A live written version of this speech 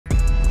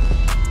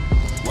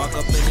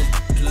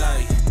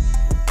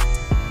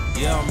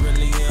Yeah, I'm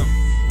really him.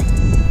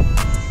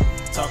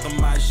 Talking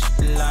my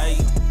shit like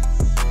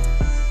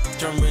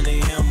I'm really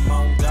him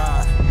on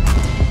God.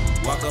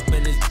 Walk up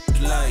in this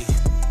like,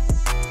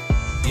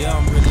 yeah,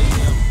 I'm really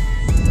him.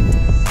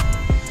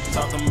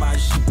 Talking my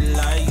shit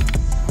like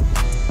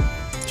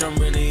I'm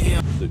really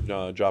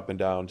him. Dropping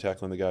down,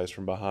 tackling the guys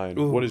from behind.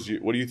 Ooh. What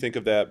do you think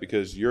of that?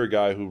 Because you're a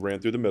guy who ran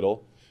through the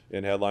middle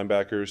and had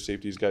linebackers,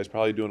 safeties, guys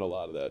probably doing a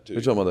lot of that too.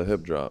 You're talking about the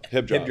hip drop.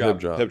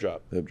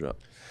 Hip drop.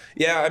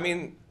 Yeah, I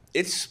mean,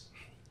 it's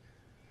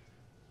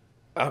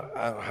how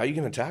are you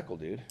going to tackle,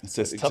 dude? It's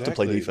tough to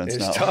play defense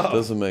It's now. tough.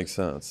 Doesn't make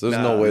sense. There's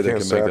no way they can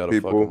make that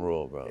a fucking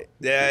rule, bro.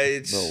 Yeah,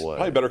 it's no way.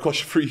 Probably a better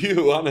question for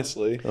you,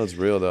 honestly. That's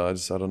real though. I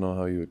don't know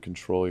how you would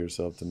control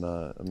yourself to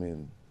not. I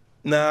mean,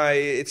 nah,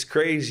 it's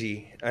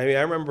crazy. I mean,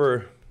 I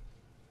remember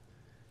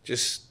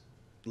just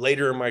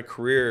later in my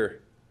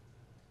career,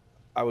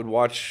 I would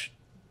watch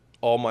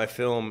all my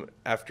film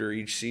after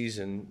each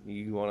season.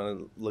 You want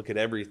to look at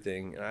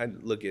everything. And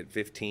I'd look at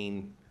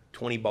 15,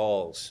 20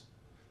 balls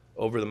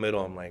over the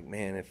middle. I'm like,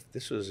 man, if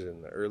this was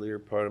in the earlier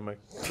part of my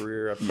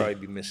career, I'd probably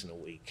be missing a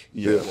week.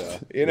 Yeah.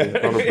 You know?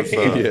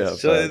 100%. Yeah.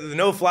 So the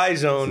no-fly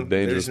zone,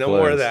 there's no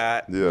more of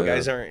that. Yeah.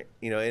 Guys aren't,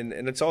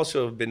 and it's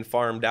also been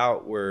farmed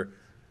out where,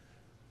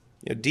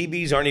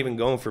 DBs aren't even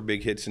going for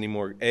big hits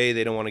anymore. A,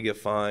 they don't want to get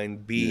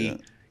fined. B,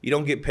 you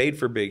don't get paid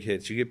for big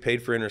hits. You get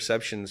paid for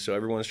interceptions. So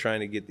everyone's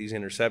trying to get these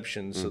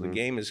interceptions. So the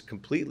game has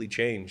completely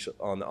changed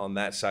on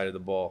that side of the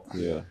ball.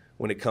 Yeah.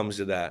 When it comes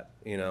to that,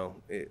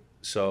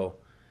 so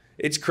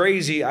it's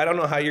crazy. I don't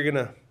know how you're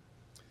gonna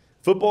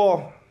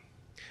football.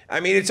 I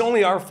mean, it's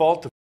only our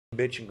fault to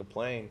bitch and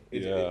complain.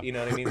 You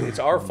know what I mean? It's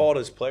our fault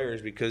as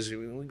players because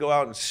we go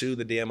out and sue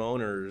the damn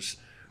owners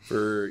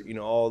for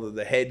all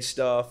the head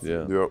stuff.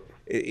 Yeah.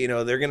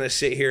 Yep. They're gonna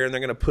sit here and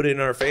they're gonna put it in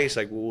our face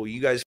like, well,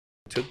 you guys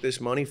took this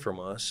money from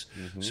us,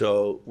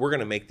 so we're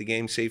gonna make the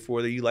game safe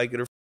whether you like it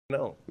or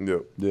no.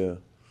 Yep. Yeah.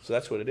 So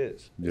that's what it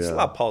is. It's Yeah. a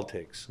lot of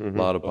politics. A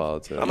lot of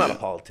politics. I'm not a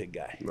politic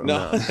guy.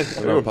 No.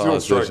 You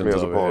don't strike me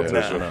as a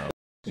politician.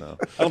 No.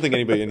 I don't think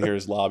anybody in here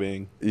is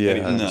lobbying.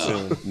 anytime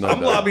soon. No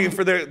I'm doubt. lobbying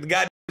for the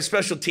goddamn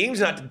special teams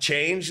not to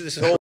change this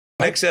whole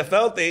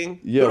XFL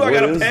thing. Yeah, Who do I what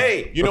gotta is-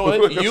 pay? You know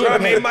what? You I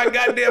made my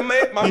goddamn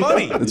my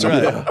money. That's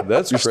right. Yeah,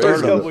 that's You crazy.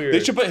 started Couple years.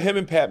 They should put him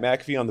and Pat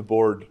McAfee on the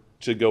board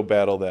to go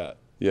battle that.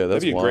 Yeah,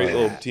 that's That'd be a great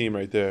wild. little team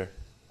right there.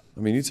 I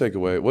mean, you take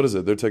away what is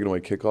it? They're taking away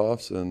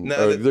kickoffs, and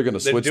No, or they're going to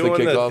switch the doing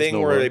kickoffs. the thing no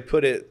where way. they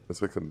put it.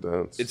 It's a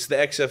condensed. It's the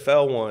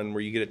XFL one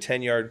where you get a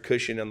 10-yard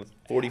cushion on the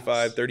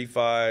 45,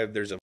 35.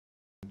 There's a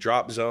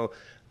drop zone.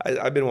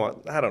 I've been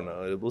watching. I don't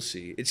know. We'll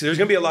see. There's going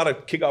to be a lot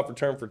of kickoff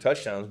return for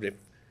touchdowns, but if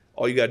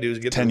all you got to do is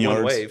get 10 through yards.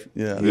 one wave.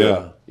 Yeah.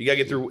 You got to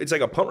get through. It's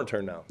like a punt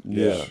return now.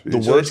 Yeah.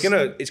 So it's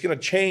gonna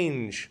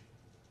change.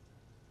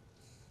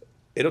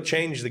 It'll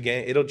change the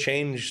game. It'll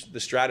change the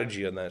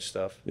strategy on that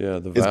stuff. Yeah,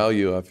 the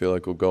value I feel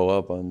like will go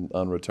up on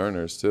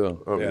returners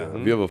too. Oh, Yeah.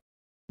 If you have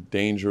a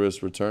dangerous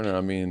returner, I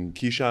mean,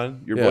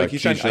 Keyshawn, your Yeah, boy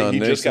Keyshawn, Keyshawn he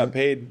just Nixon. got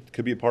paid.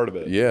 Could be a part of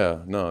it. yeah,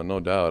 no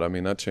doubt. I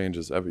mean, that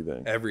changes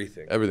everything.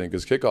 Everything.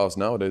 Because kickoffs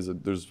nowadays,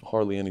 there's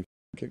hardly any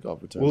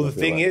kickoff returns. Well, I the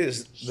feel thing like.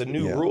 is, the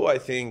new rule, I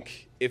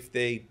think, if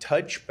they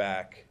touch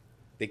back,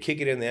 they kick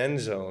it in the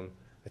end zone.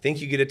 I think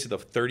you get it to the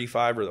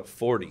 35 or the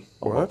 40.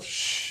 Oh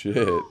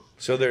shit!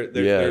 So they're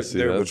Yeah, see,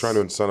 They're that's- trying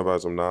to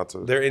incentivize them not to.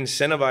 they're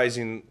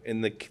incentivizing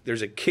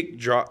there's a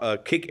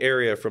kick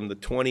area from the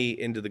 20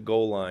 into the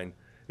goal line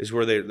is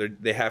where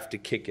they have to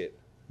kick it.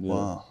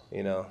 Wow.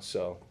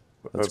 So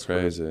That's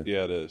crazy.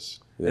 Yeah, it is.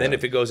 Yeah. and then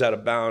if it goes out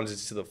of bounds,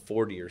 it's to the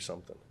 40 or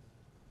something.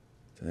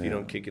 If you Damn.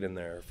 don't kick it in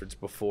there, if it's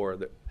before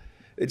that,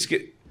 it's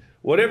good.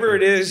 Whatever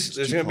it is,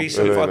 there's going to be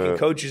some It ain't fucking it.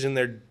 coaches in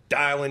there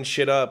dialing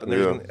shit up, and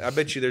Yeah. I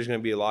bet you there's going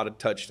to be a lot of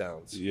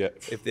touchdowns Yeah.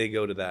 if they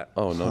go to that,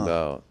 Oh, no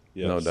doubt.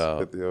 Yes. No doubt.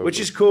 Hit the over. which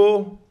is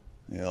cool,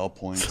 Yeah, all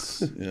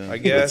points. Yeah. I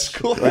guess.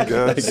 Cool. I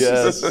guess. I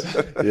guess.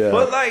 Yeah.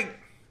 But like,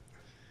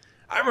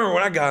 I remember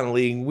when I got in the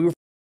league,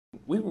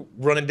 we were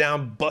running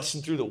down,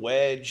 busting through the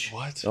wedge.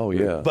 What? Oh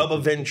yeah.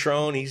 Bubba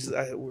Ventrone,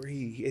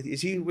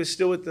 he was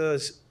still with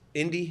the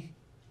Indy.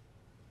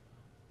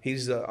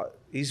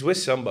 He's with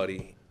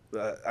somebody.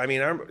 I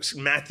mean, I remember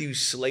Matthew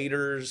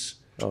Slater's,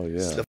 Oh yeah.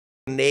 the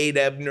Nate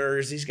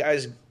Ebner's. These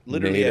guys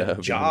literally Nate have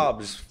Ebner.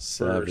 jobs for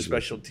Savages.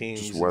 special teams.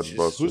 Just It's wedge just-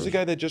 bust. Who's the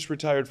guy that just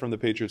retired from the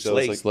Patriots? That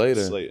Slate. was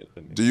Slater.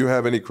 Slate. Do you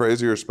have any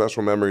crazy or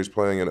special memories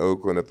playing in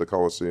Oakland at the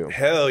Coliseum?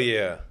 Hell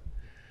yeah.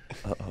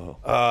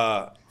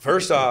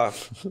 First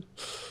off,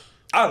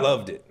 I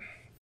loved it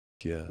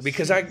Yes.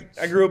 because I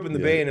grew up in the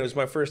Bay, and it was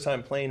my first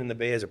time playing in the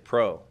Bay as a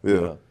pro.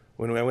 Yeah.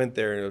 When I went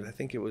there, I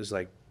think it was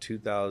like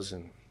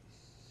 2000.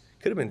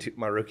 Could have been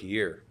my rookie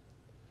year.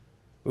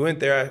 We went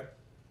there.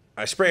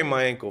 I sprained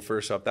my ankle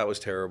first off. That was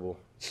terrible.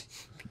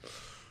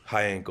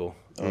 High ankle.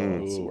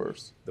 It's the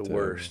worst. The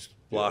worst.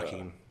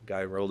 Blocking.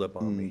 Guy rolled up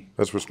on me.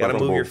 That's Got to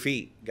respectable. move your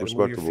feet. Got to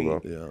move your Respectable,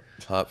 feet. though.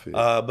 Yeah. Hot feet.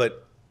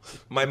 But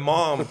my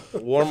mom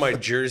wore my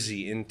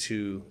jersey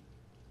into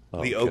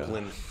the God.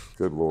 Oakland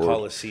Good Lord.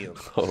 Coliseum.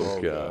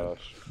 oh god.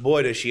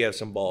 Boy, does she have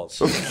some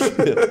balls.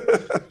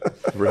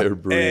 Rare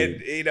breed.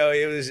 And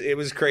it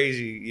was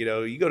crazy.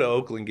 You go to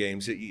Oakland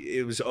games,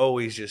 it was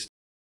always just.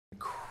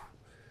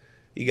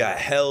 You got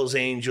Hell's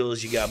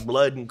Angels, you got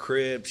Blood and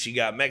Crips, you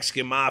got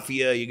Mexican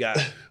Mafia, you got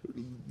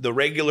the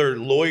regular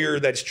lawyer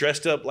that's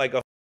dressed up like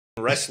a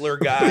wrestler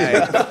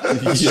guy.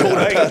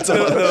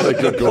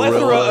 The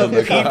plethora of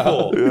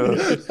people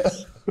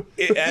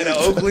at an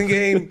Oakland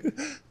game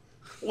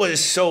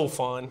was so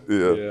fun.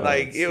 Yeah.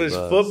 Like, it was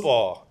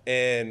football.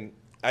 And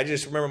I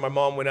just remember my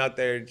mom went out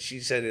there and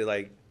she said it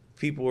like,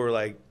 people were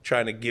like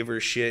trying to give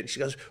her shit. She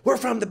goes, "We're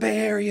from the Bay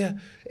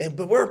Area,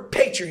 but we're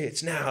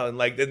patriots now." And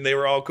like, then they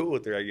were all cool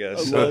with her, I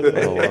guess. Oh,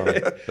 wow. They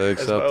That's my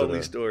accepted only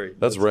it. story.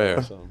 That's rare.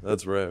 awesome.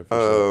 That's rare. For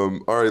sure.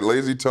 All right,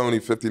 Lazy Tony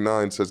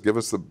 59 says, "Give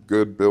us the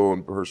good Bill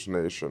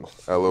impersonation."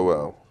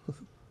 LOL.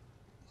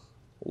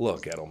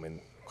 Look, Edelman,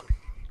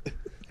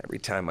 every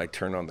time I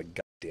turn on the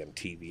goddamn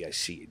TV, I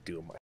see you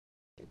doing my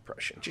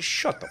impression. Just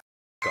shut the up.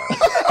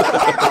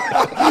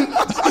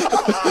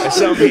 That's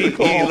something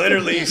he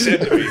literally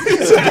said to me.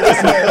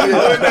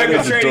 I went back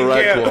to training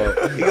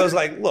camp. He goes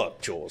like,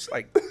 "Look, Jules,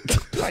 like,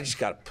 I just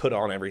got to put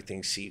on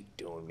everything, see you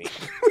doing me."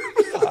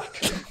 Fuck.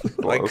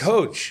 Like,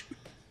 coach, I'm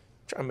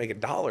trying to make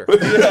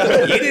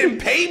 $1. You didn't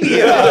pay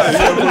me enough.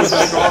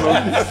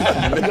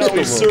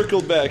 We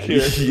circled back here.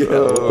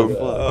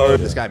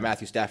 This guy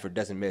Matthew Stafford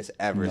doesn't miss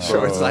ever,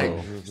 so it's like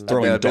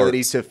the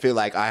ability to feel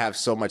like I have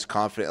so much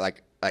confidence,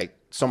 like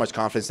so much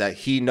confidence that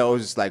he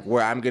knows like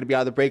where I'm going to be out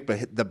of the break,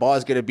 but the ball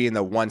is going to be in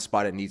the one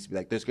spot it needs to be.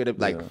 Like there's going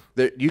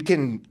to you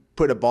can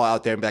put a ball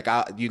out there and be like,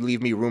 you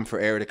leave me room for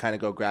error to kind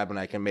of go grab and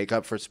I can make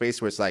up for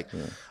space. Where it's like,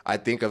 I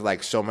think of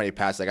like so many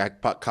passes. Like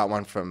I caught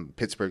one from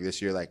Pittsburgh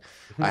this year. Like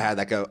I had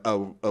like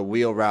a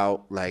wheel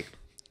route, like,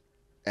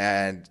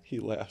 and He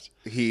laughed.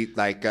 he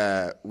like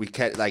we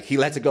kept like he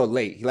lets it go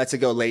late. He lets it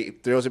go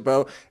late, throws it,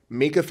 bro.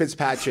 Mika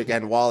Fitzpatrick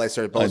and Wallace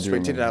are both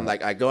sprinting, and I'm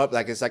like, I go up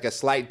like it's like a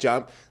slight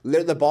jump.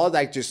 The ball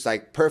like just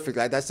like perfect.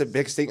 Like that's the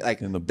biggest thing. Like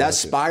that bucket.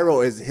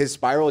 spiral is his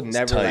spiral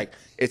never tight. like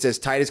it's as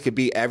tight as could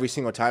be every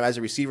single time as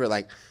a receiver.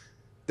 Like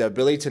the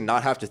ability to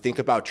not have to think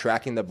about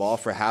tracking the ball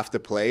for half the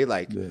play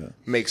like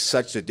makes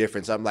such a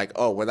difference. I'm like,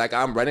 oh, when like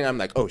I'm running, I'm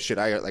like, oh shit,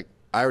 I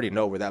already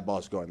know where that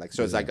ball's going. Like,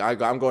 so it's like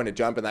I'm going to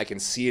jump and I can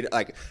see it.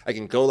 Like, I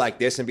can go like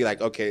this and be like,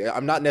 okay,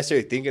 I'm not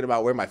necessarily thinking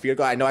about where my feet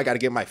go. I know I got to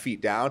get my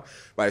feet down,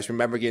 but I just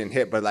remember getting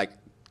hit. But like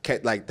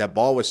the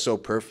ball was so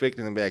perfect,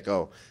 and then be like,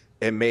 oh,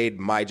 it made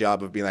my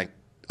job of being like,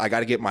 I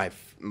got to get my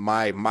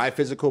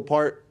physical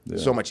part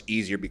so much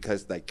easier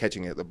because like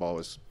catching it, the ball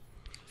was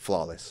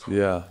flawless.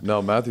 Yeah,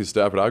 no, Matthew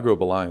Stafford. I grew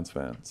up a Lions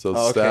fan, so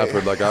Okay.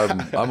 Stafford. Like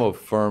I'm a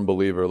firm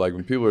believer. Like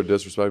when people are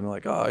disrespecting me,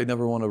 like, oh, I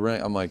never won a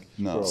ring. I'm like,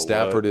 No.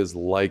 Stafford is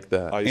like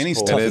that. Ice And he's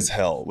cold. tough And as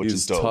hell, which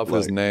he's is dope. tough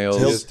as Like,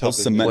 nails. He'll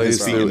cement Plays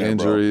his feet through in there,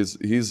 bro.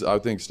 injuries. I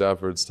think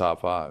Stafford's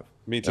top 5.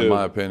 Me too. In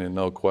my opinion,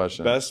 no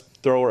question. Best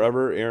thrower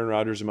ever, Aaron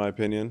Rodgers, in my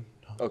opinion.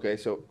 Okay,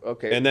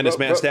 And then it's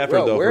Matt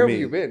Stafford, though, Where for have me.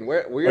 you been?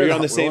 We're you on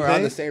the same we're on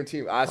page? the same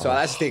team. So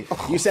that's the thing.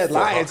 You said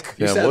Lions.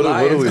 You Yeah, said what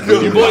Lions. do we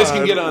do? You boys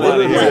can get on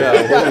out of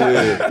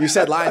here. You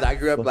said Lions. I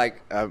grew up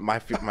like my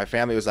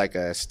family was like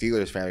a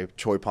Steelers family.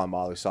 Troy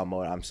Polamalu,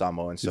 Samoan. I'm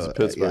Samoan. So He's a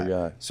Pittsburgh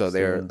guy. So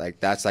they're like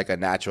that's like a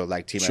natural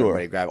like team Sure.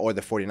 everybody grab. Or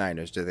the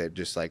 49ers. They're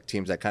just like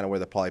teams that kind of where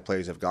the poly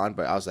players have gone.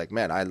 But I was like,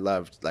 man, I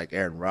loved like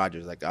Aaron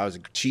Rodgers. Like I was a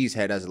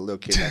cheesehead as a little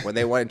kid. Like when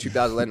they won in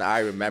 2011, I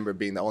remember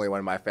being the only one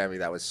in my family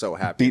that was so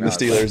happy. Beating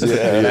the And I was Steelers. like,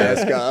 Yeah.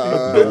 Let's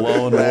go. The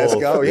lone Let's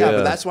wolf. go. Yeah, Yeah.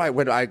 but that's why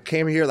when I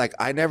came here, like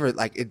I never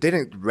like it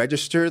didn't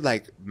register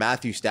like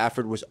Matthew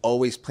Stafford was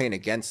always playing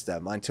against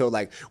them until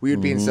like we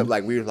would be in some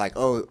like we were like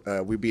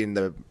we'd be in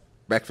the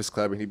Breakfast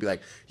Club and he'd be like,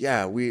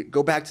 yeah, we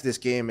go back to this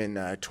game in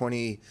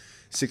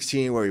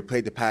 2016 where we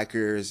played the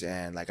Packers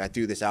and like I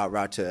threw this out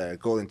route to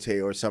Golden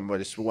Tate or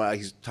somebody. While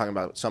he's talking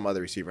about some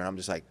other receiver and I'm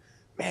just like,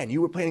 man,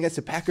 you were playing against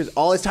the Packers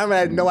all this time and I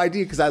had no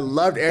idea because I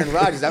loved Aaron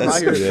Rodgers. I'm out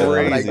here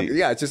crazy. like,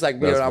 yeah, it's just like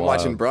me That's when I'm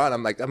watching wild. Braun.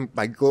 I'm like, I'm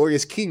my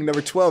glorious king,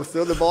 number 12,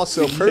 throw the ball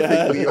so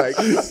perfectly. Like,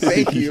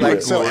 thank you.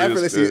 Like, so Glorious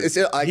effortlessly. king.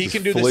 It's like, He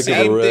can do the Flick of the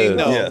same thing, wrist.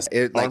 though. Yes.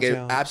 it, like, Arm it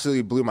talent.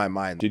 absolutely blew my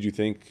mind. Did you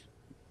think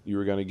you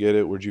were going to get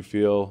it? Where'd you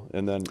feel?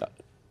 And then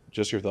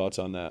just your thoughts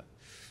on that.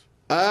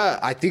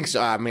 I think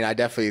so. I mean, I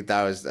definitely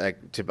thought it was like,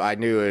 I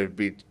knew it would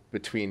be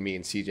between me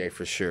and CJ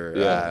for sure.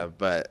 Yeah.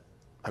 But,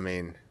 I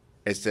mean,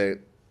 it's to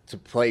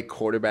play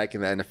quarterback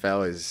in the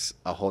NFL is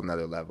a whole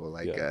nother level.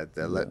 Like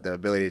the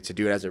ability to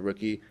do it as a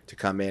rookie, to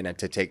come in and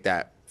to take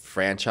that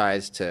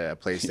franchise to a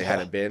place they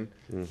hadn't been.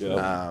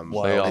 Yeah.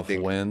 Playoff I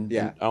think, win.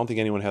 Yeah. I don't think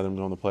anyone had them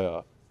going to the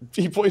playoff.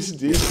 He points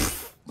deep.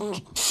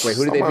 Wait,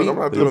 who did they I'm beat?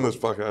 not doing this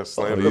fucking ass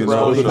slander. you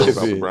know who they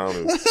About the beat.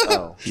 Brownies.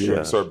 Oh,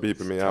 You're start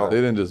beeping me out. They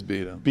didn't just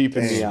beat him.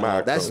 Beeping me out.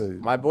 Smack that's them.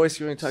 my boy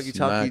Steven Tucky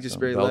Talk. He Smack just them,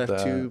 barely belt left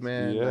that too, ass.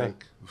 man. Yeah.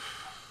 Like,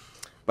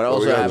 but I Oh,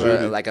 we also got have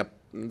Judy. like a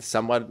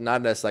somewhat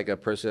not as like a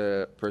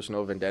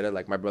personal vendetta.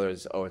 Like my brother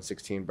is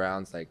 0-16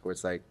 Browns. Like where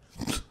it's like,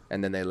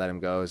 and then they let him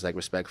go. It's like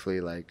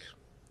respectfully like.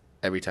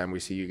 every time we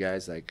see you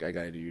guys, like I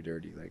gotta do you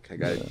dirty. Like I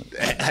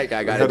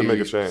gotta do make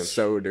you a change.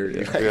 so dirty.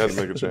 We had to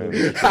make a change.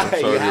 You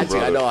had to.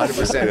 I know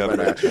 100%.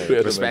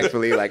 But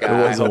respectfully, like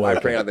I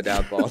pray on the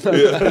downfall.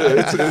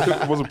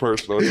 It wasn't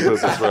personal. It's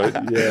business,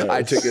 right? Yeah,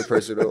 I took it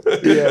personal.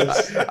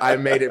 Yes. I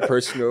made it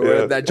personal.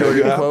 Yeah. That Jordan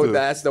You have quote, to.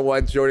 that's the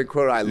one Jordan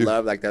quote I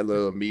love. Like that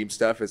little meme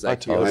stuff. It's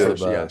like, totally love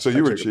that. So you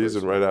I were took it cheesing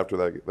personal. right after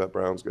that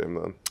Browns game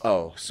then.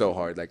 Oh, so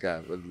hard. Like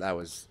that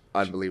was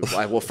unbelievable.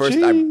 Well, first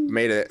I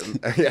made it.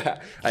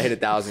 Yeah, I hit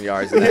 1,000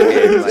 yards in that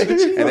game, like,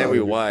 and then we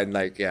won.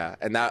 Like, yeah,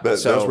 and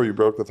That's where you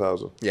broke the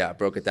 1,000 yeah,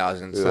 broke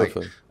 1,000. Yeah. Like,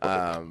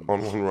 on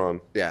one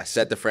run. yeah,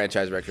 set the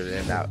franchise record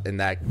in that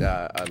like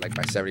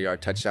my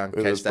 70-yard touchdown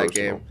It catch is that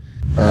personal. game.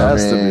 I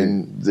has to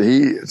mean,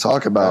 he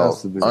talk about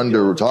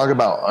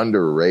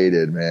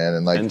underrated, man,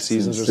 and like 10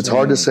 seasons or it's something.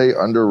 hard to say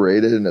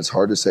underrated and it's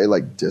hard to say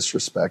like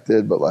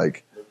disrespected, but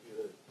like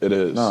It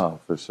is. No,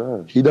 for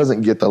sure. he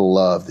doesn't get the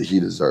love that he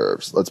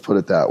deserves. Let's put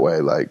it that way.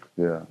 Like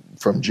Yeah.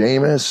 from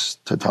Jameis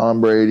to Tom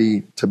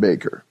Brady to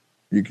Baker,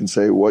 you can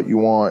say what you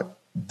want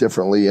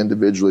differently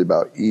individually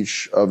about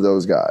each of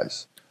those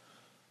guys.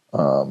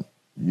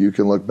 You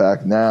can look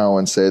back now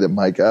and say that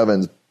Mike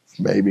Evans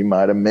maybe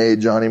might have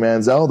made Johnny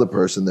Manziel the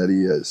person that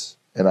he is.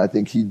 And I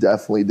think he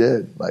definitely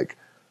did. Like,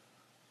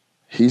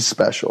 he's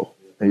special.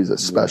 He's a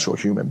special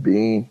human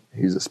being.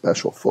 He's a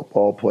special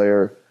football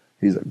player.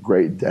 He's a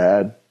great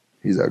dad.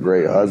 He's a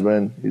great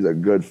husband. He's a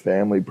good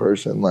family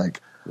person.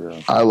 Like,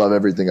 I love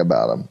everything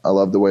about him. I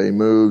love the way he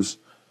moves.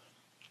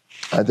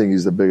 I think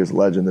he's the biggest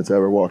legend that's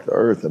ever walked the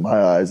earth in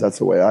my eyes. That's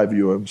the way I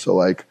view him. So,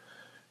 like,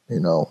 you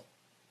know,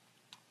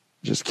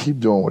 just keep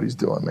doing what he's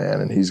doing,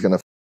 man. And he's going to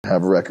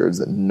have records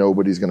that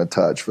nobody's going to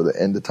touch for the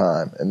end of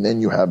time. And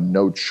then you have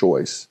no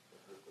choice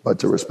but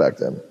to respect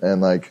him.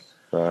 And, like,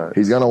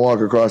 he's going to walk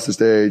across the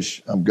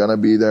stage. I'm going to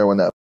be there when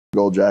that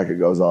gold jacket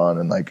goes on.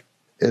 And, like,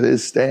 it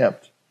is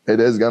stamped. It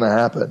is going to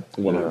happen.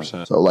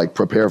 100%. So, like,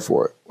 prepare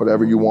for it.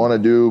 Whatever you want to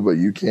do, but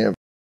you can't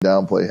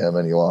downplay him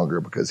any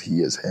longer because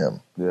he is him.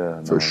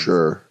 Yeah. For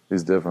sure.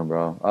 He's different,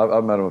 bro.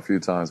 I've met him a few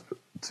times,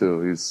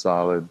 too. He's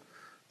solid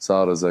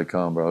as they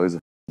come, bro. He's a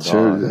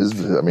Sure, dog. he's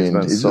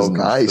so just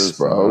nice, consistent,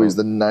 bro. He's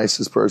the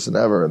nicest person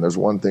ever. And there's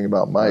one thing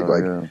about Mike,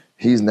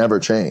 he's never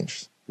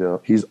changed. Yeah.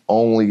 He's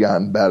only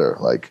gotten better.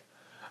 Like,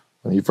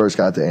 when he first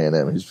got to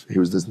A&M, he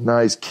was this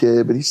nice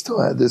kid, but he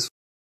still had this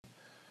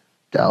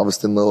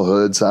Galveston little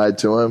hood side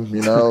to him,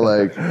 you know?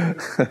 Like,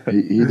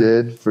 he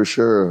did, for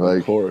sure. Like,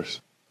 Of course.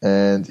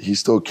 and he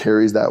still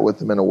carries that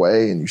with him in a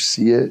way, and you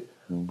see it,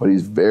 but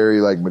he's very,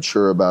 like,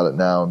 mature about it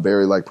now and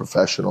very, like,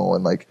 professional,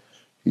 and, like,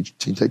 he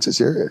takes it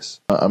serious.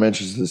 I'm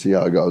interested to see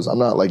how it goes. I'm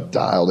not, like,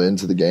 dialed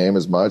into the game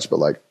as much, but,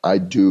 like, I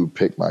do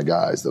pick my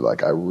guys that,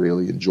 like, I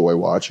really enjoy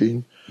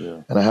watching.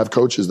 Yeah. And I have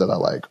coaches that I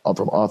like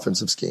from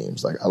offensive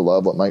schemes. Like, I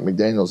love what Mike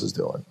McDaniels is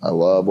doing. I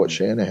love what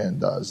Shanahan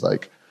does.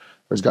 Like,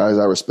 there's guys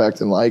I respect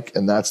and like,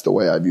 and that's the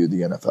way I view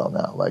the NFL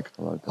now. Like,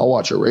 I'll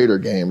watch a Raider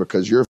game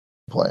because you're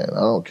playing. I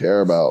don't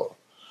care about,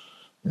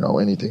 you know,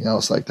 anything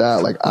else like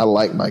that. Like, I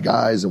like my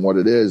guys and what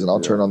it is, and I'll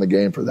turn on the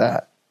game for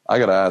that. I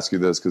got to ask you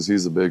this because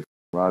he's a big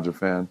Roger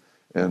fan,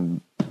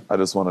 and I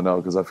just want to know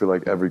because I feel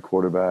like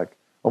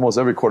almost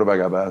every quarterback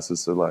I've asked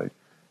is to, like,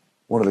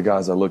 one of the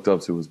guys I looked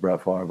up to was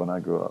Brett Favre when I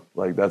grew up.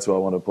 Like, that's who I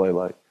want to play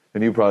like.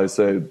 And you probably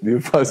say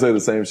the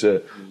same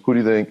shit.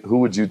 Who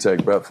would you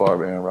take, Brett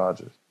Favre, Aaron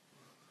Rodgers?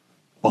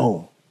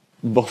 Boom.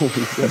 Boom.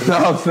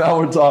 now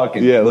we're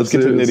talking. Yeah, let's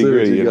get to the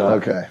nitty-gritty. You know?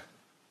 Okay.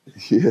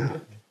 Yeah.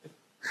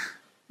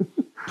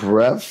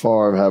 Brett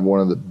Favre had one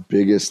of the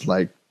biggest,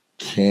 like,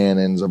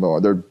 cannons of all.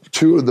 They're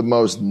two of the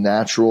most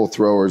natural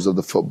throwers of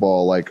the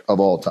football, like, of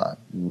all time.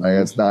 Like,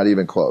 it's not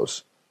even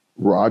close.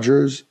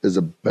 Rodgers is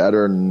a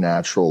better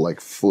natural, like,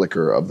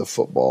 flicker of the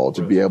football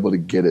to be able to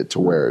get it to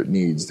where it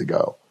needs to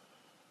go.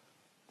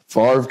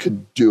 Favre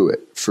could do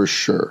it for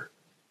sure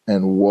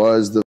and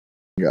was the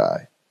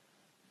guy.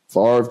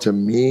 Favre, to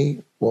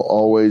me, will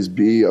always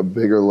be a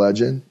bigger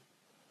legend.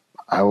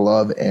 I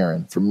love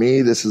Aaron. For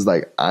me, this is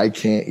like, I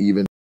can't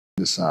even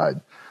decide.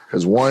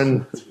 Because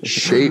one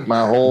shaped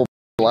my whole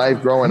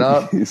life growing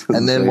up.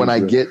 And then when I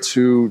get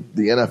to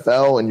the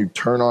NFL and you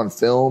turn on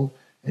film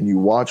and you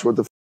watch what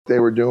the they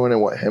were doing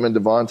and what him and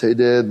Devontae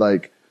did,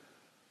 like,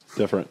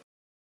 different.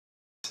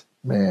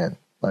 Man,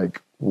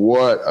 like,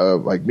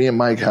 like, me and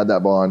Mike had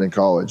that bond in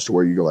college to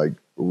where you go, like,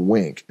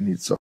 wink and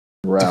he's so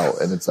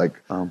route, and it's like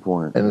on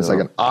point, and it's like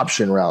an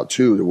option route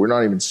too that we're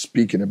not even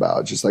speaking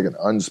about, just like an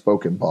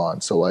unspoken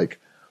bond. So, like,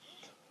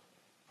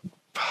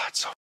 it's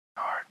so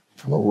hard.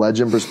 From a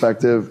legend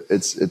perspective,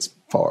 it's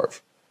Favre.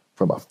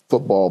 From a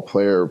football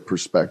player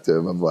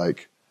perspective, of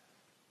like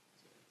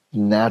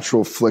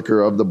natural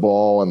flicker of the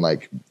ball and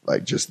like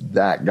just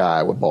that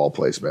guy with ball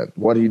placement.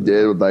 What he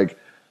did with, like,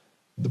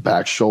 the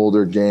back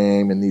shoulder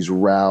game and these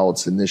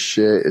routes and this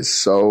shit is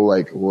so,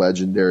 like,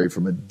 legendary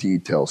from a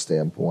detail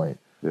standpoint.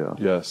 Yeah.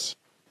 Yes.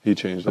 He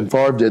changed And it.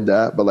 Favre did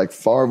that, but, like,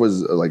 Favre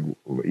was, like,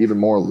 even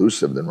more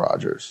elusive than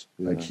Rodgers.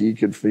 Like, he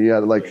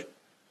had, like,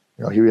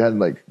 You know, he had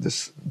like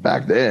this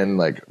back then.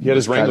 Like He had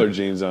his Wrangler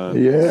jeans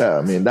on. Yeah,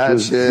 I mean that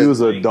shit. He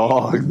was a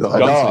dog, though. A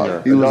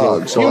dog. He was a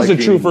dog. a, So he was like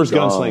a true first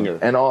gunslinger.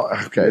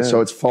 And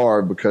so it's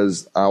far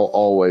because I'll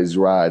always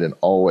ride and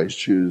always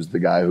choose the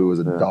guy who was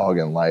a dog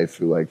in life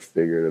who like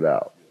figured it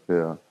out.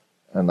 Yeah.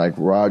 And like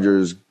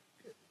Rodgers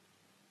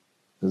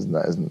is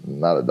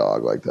not a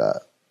dog like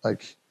that.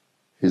 Like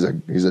he's a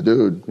dude. He's a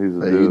dude,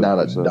 He's not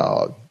a so.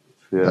 dog.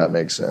 Yeah. That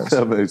makes sense.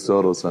 That makes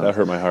total sense. That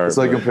hurt my heart. It's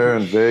like but-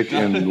 comparing Vic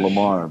and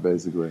Lamar,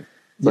 basically.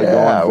 It's like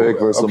Yeah, going Vic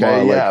versus okay,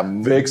 Lamar. yeah.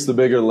 Like, Vic's the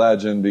bigger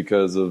legend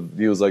because of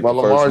he was like But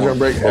the first Lamar's one. gonna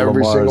break But every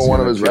Lamar's single one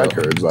of gonna his kill.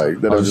 records,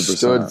 like that have 100%.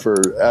 stood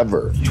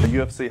forever. A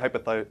UFC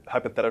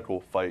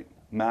hypothetical fight: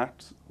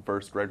 Maxx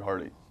versus Greg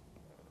Hardy.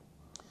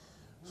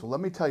 So let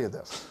me tell you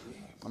this.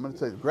 I'm going to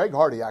tell you, Greg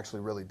Hardy actually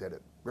really did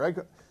it.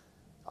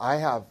 I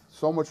have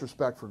so much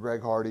respect for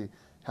Greg Hardy,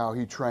 how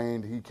he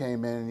trained. He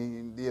came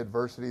in, the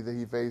adversity that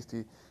he faced.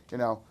 He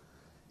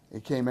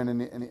came in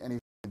and he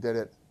did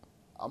it.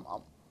 I'm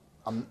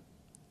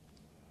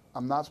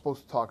not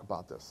supposed to talk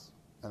about this,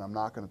 and I'm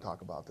not going to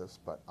talk about this,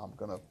 but I'm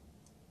going to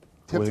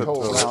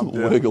tiptoe around.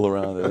 Wiggle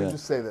around it. Let me Yeah.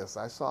 just say this.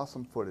 I saw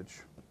some footage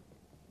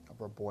of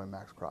our boy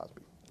Maxx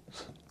Crosby.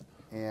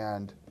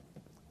 And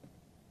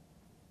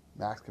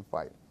Maxx can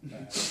fight.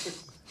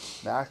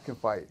 Maxx can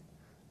fight.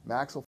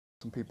 Maxx will f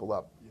some people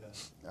up.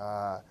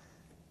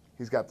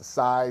 He's got the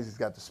size, he's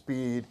got the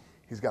speed,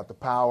 he's got the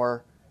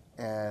power,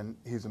 and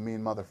he's a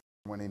mean mother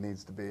when he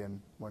needs to be and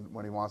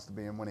when he wants to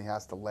be and when he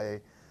has to lay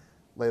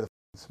the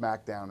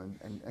smack down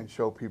and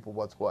show people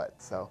what's what.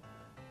 So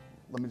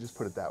let me just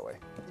put it that way.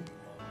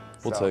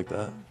 We'll take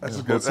that. That's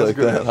Yeah, good. We'll That's take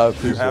good. that. I You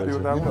appreciate happy you.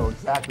 with that You one? know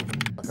exactly what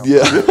the fuck I'm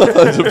Yeah,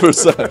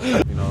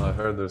 100%. You know, I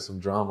heard there's some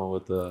drama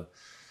with the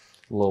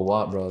Lil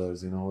Watt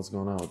brothers. You know what's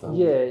going on with that?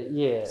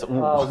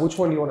 Yeah. Which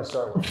one do you want to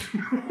start with?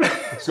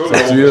 Go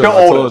to you. I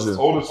told you.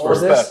 Oldest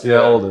first. Oldest?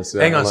 Yeah, oldest.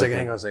 Yeah, Hang on I a like second. that.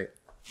 Hang on a second.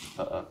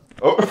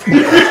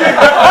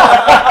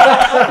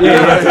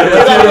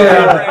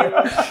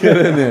 Get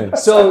in there.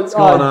 So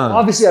going on?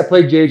 obviously, I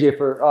played JJ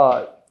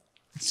for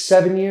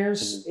 7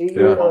 years, 8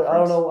 years. Yeah. I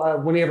don't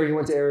know. Whenever he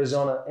went to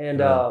Arizona,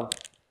 and I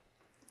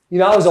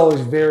was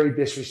always very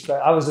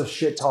disrespectful. I was a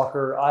shit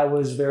talker. I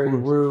was very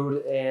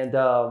rude, and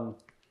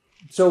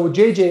so with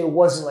JJ, it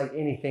wasn't like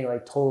anything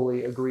like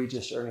totally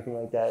egregious or anything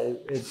like that.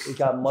 It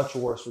got much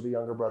worse with the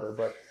younger brother,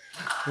 but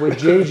with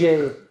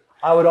JJ,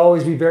 I would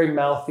always be very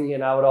mouthy,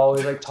 and I would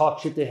always like talk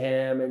shit to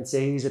him and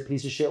say he's a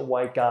piece of shit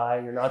white guy.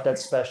 You're not that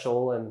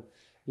special, and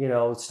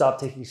stop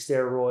taking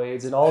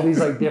steroids and all these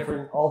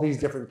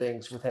different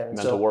things with him. And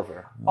Mental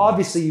warfare.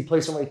 Obviously, you play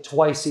somebody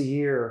twice a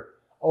year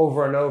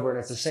over and over, and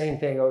it's the same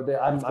thing.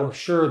 I'm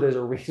sure there's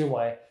a reason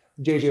why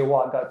JJ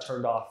Watt got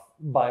turned off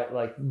by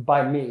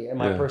me and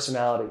my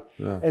personality,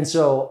 and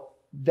so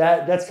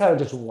that's kind of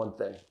just one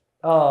thing.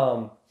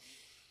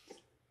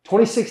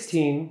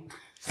 2016.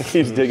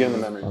 He's digging the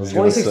memory.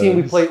 2016,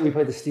 we played the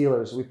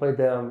Steelers. We played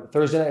them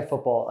Thursday Night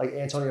Football. Like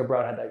Antonio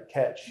Brown had that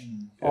catch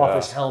off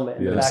his helmet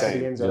in the back of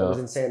the end zone. It was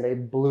insane. They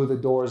blew the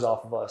doors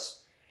off of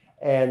us,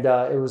 and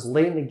it was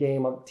late in the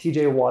game.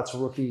 T.J. Watt's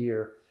rookie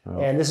year,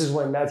 and this is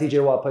when now T.J.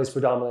 Watt plays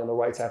predominantly on the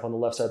right tackle on the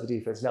left side of the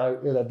defense. Now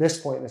at this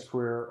point in his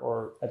career,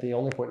 or at the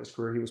only point in his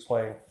career, he was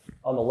playing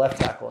on the left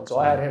tackle, and so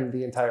I had him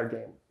the entire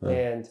game.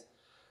 And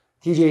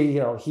T.J.,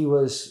 he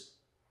was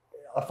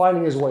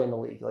finding his way in the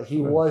league. Like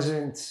he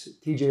wasn't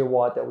TJ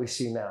Watt that we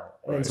see now.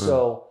 And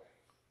so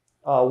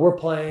we're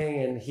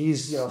playing and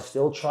he's,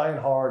 still trying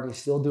hard. He's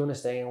still doing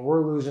his thing and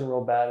we're losing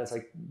real bad. It's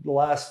like the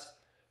last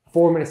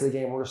 4 minutes of the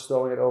game, we're just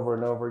throwing it over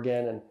and over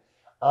again. And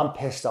I'm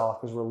pissed off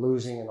because we're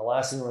losing. And the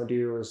last thing we want to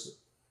do is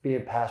be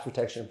in pass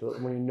protection for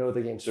when the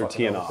game's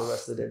fucking over for the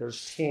rest of the day. They're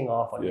just teeing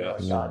off on you.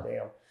 Like,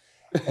 goddamn.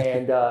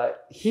 And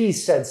he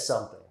said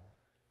something.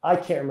 I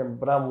can't remember,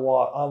 but I'm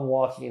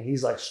walking and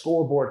he's like,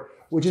 scoreboard.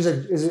 Which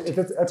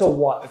that's a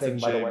Watt thing,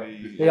 by the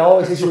way. They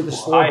always hit you with the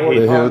scoreboard.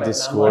 They hit comment, with the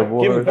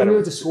scoreboard. Hit me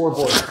with the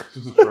scoreboard.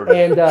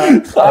 And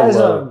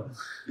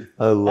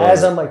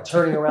as I'm like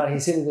turning around,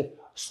 he's hitting the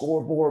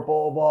scoreboard,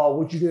 blah, blah, blah.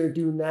 What you gonna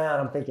do now?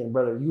 And I'm thinking,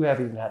 brother, you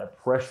haven't even had a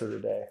pressure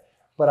today.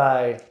 But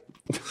I'm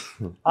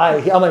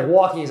like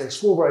walking. He's like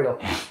scoreboard. I go,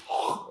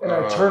 and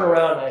I turn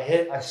around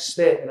and I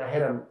spit and I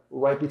hit him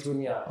right between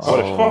the eyes.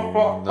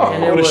 Oh, no.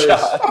 And it was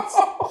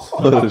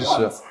What a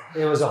shot.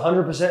 It was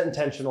 100%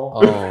 intentional.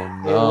 Oh,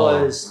 no.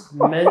 It was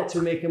meant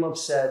to make him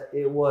upset.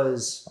 It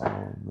was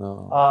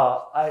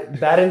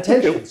bad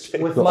intentions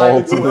with my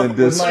ultimate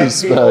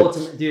disrespect.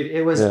 Ultimate, dude,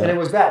 it was and it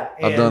was bad.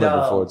 I've done it it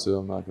before too.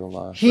 I'm not gonna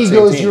lie. He's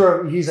like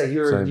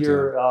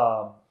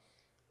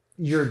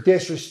you're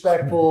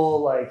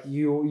disrespectful. Like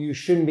you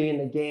shouldn't be in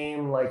the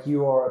game. Like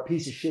you are a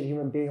piece of shit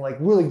human being. Like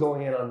really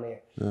going in on me,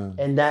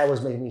 and that was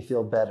making me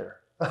feel better.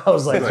 I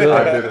was like,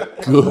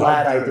 I'm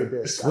glad I did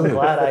this. I'm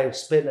glad I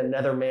spit in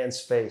another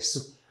man's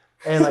face.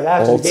 And like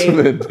after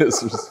ultimate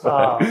disrespect.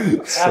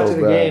 After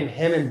the game,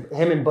 him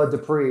and Bud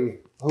Dupree,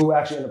 who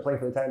actually ended up playing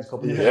for the Titans a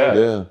couple years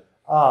ago,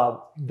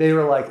 they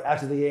were like,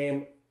 after the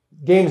game,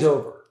 game's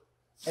over.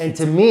 And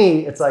to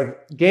me, it's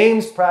like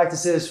games,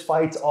 practices,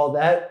 fights, all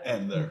that.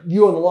 And there.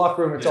 You in the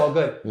locker room, it's all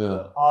good.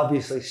 Yeah.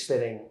 Obviously,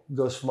 spitting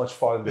goes much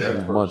farther than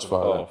that. Much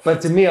farther. But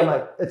to me, I'm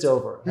like, it's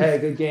over. Hey,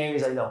 good game.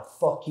 He's like, no,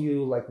 fuck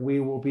you. Like, we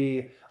will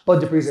be, Bud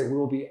Dupree's like, we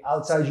will be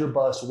outside your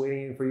bus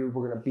waiting for you.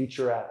 We're going to beat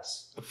your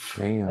ass.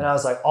 Damn. And I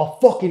was like, I'll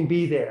fucking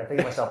be there. I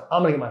think to myself,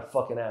 I'm going to get my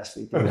fucking ass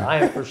beat. Dude. I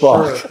am for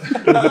sure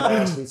going to get my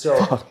ass beat.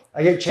 So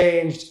I get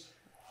changed.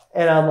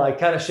 And I'm like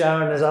kind of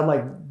showering as I'm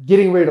like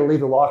getting ready to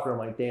leave the locker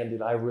room. I'm like, damn,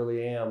 dude, I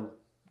really am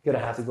going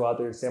to have to go out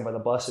there and stand by the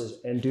buses.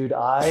 And dude,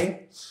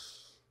 I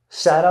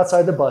sat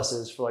outside the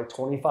buses for like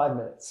 25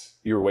 minutes.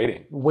 You were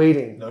waiting?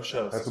 Waiting. No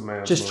shows. That's a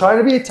man. Just trying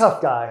to be a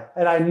tough guy.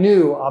 And I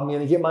knew I'm going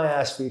to get my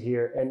ass beat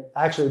here. And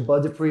actually,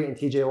 Bud Dupree and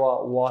TJ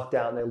Watt walked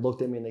down. They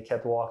looked at me and they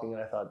kept walking.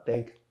 And I thought,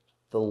 thank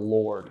the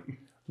Lord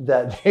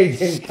that they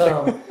didn't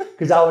come,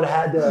 because I would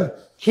have had to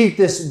keep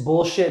this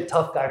bullshit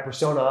tough guy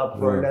persona up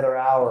for another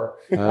hour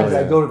as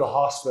I go to the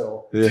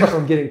hospital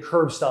from getting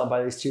curb stomped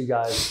by these two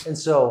guys. And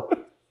so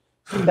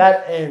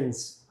that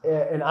ends.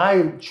 And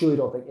I truly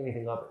don't think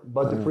anything of it.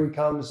 Bud Dupree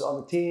comes on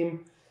the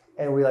team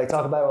and we like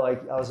talk about it.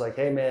 Like, I was like,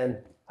 hey man,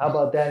 how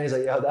about that? And he's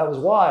like, yeah, that was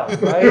wild,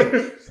 right? I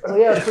was like,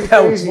 yeah, it's pretty crazy.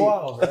 That was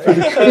wild, right?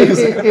 Pretty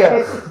crazy.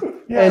 Yeah.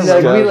 And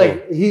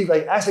he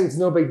actually, it's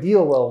no big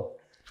deal. Well,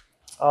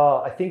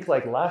 I think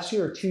like last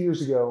year or 2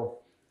 years ago,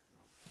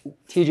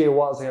 TJ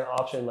Watt was like an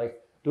option.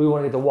 Like, do we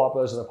want to get the Watt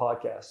brothers on the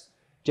podcast?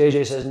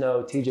 JJ says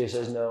no. TJ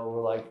says no.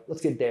 We're like,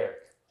 let's get Derek.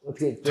 Let's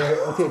get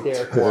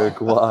Derek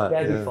Watt.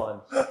 That'd be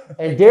fun.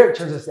 And Derek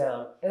turns us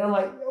down. And I'm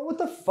like, what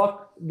the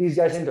fuck? These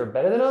guys think they're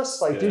better than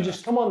us? Like, dude,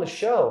 just come on the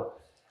show.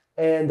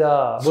 And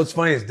what's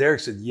funny is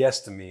Derek said yes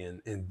to me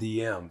in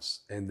DMs.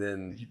 And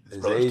then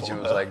his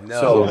agent was like,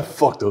 no. So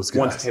fuck those guys.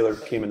 Once Taylor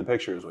came in the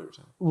picture is what you're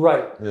saying.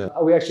 Right. Yeah.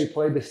 We actually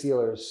played the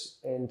Steelers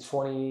in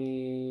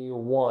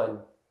 21.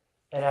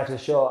 And after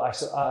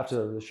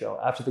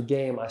the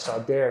game, I saw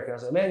Derek. And I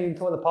was like, man, you can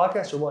come on the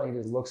podcast or what? And he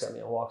just looks at me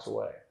and walks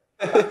away.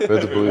 Like,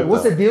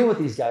 what's the deal with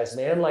these guys,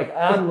 man? Like,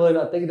 I'm really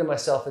not thinking to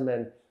myself. And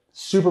then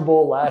Super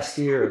Bowl last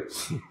year,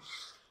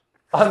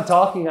 I'm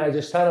talking. I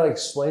just kind of like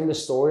explained the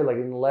story, like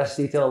in less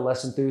detail and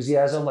less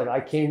enthusiasm. Like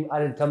I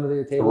didn't come to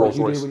the table like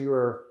you did when you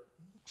were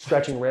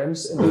stretching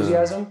rims,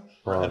 enthusiasm.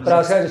 But I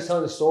was kind of just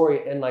telling the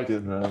story, and like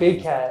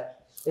Big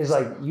Cat is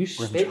like, you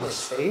spit in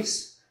his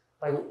face,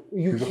 like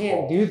you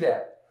can't do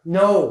that.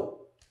 No,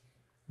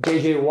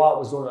 JJ Watt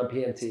was going on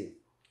PMT.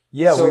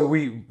 Yeah, so,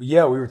 we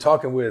were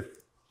talking with.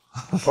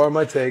 Part of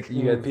my take,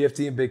 you got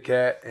PFT and Big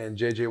Cat and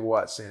JJ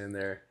Watt standing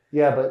there.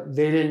 Yeah, but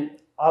they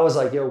didn't. I was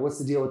like, yo, what's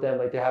the deal with them?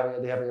 Like they're having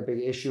a big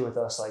issue with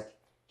us. Like,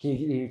 can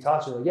you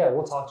talk to them? Like, yeah,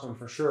 we'll talk to them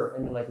for sure.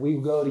 And then like we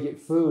go to get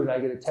food, and I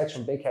get a text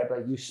from Big Cat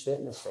like, you spit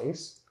in his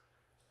face,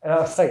 and I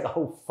was like,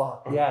 oh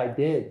fuck, yeah, I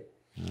did.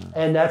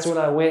 And that's when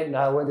I went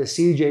to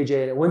see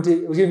JJ, and it was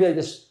gonna be like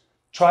this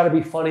try to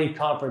be funny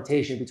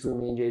confrontation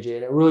between me and JJ,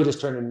 and it really just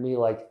turned into me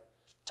like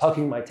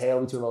tucking my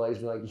tail between my legs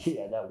and being like,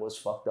 yeah, that was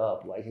fucked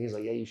up. Like, he's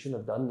like, yeah, you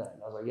shouldn't have done that.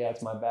 And I was like, yeah,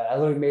 it's my bad. I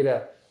literally made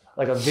a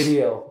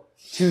video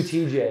to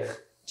TJ,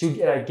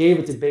 and I gave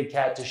it to Big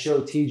Cat to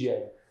show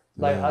TJ,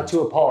 like,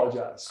 to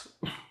apologize.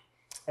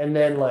 And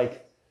then,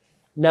 like,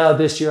 now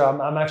this year,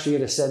 I'm actually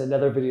going to send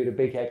another video to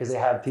Big Cat because they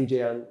have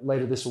TJ on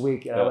later this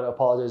week, and I'm going to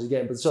apologize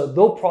again. But so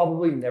they'll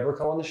probably never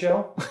come on the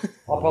show.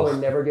 I'll probably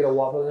never get a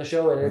Whopper on the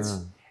show, and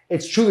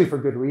it's truly for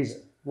good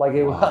reason. Like,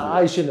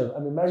 I shouldn't have. I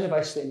mean, imagine if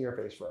I spit in your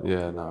face, bro.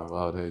 Yeah, no,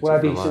 I would hate Would I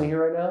be sitting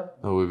here right now?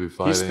 No, we'd be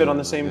fighting. He spit on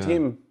the same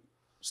team,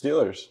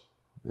 Steelers.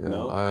 Yeah,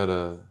 no? I had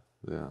a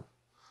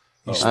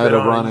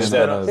run-in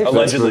on a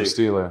Pittsburgh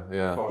Steeler.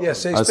 Yeah, yeah,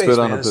 safe I space, spit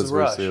on man. a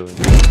Pittsburgh Steeler.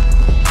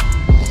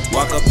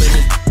 Walk up in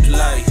the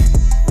light.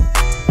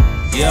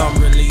 Yeah, I'm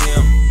really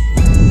him.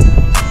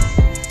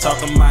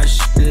 Talking my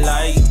shit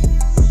like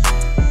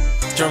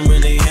I'm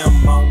really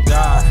him on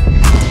God.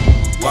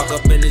 Walk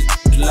up in the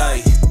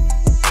light.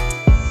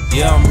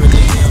 Yeah, I'm really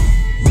him.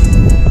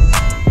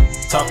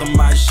 Talking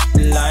my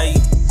shit like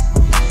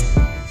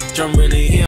I'm really him.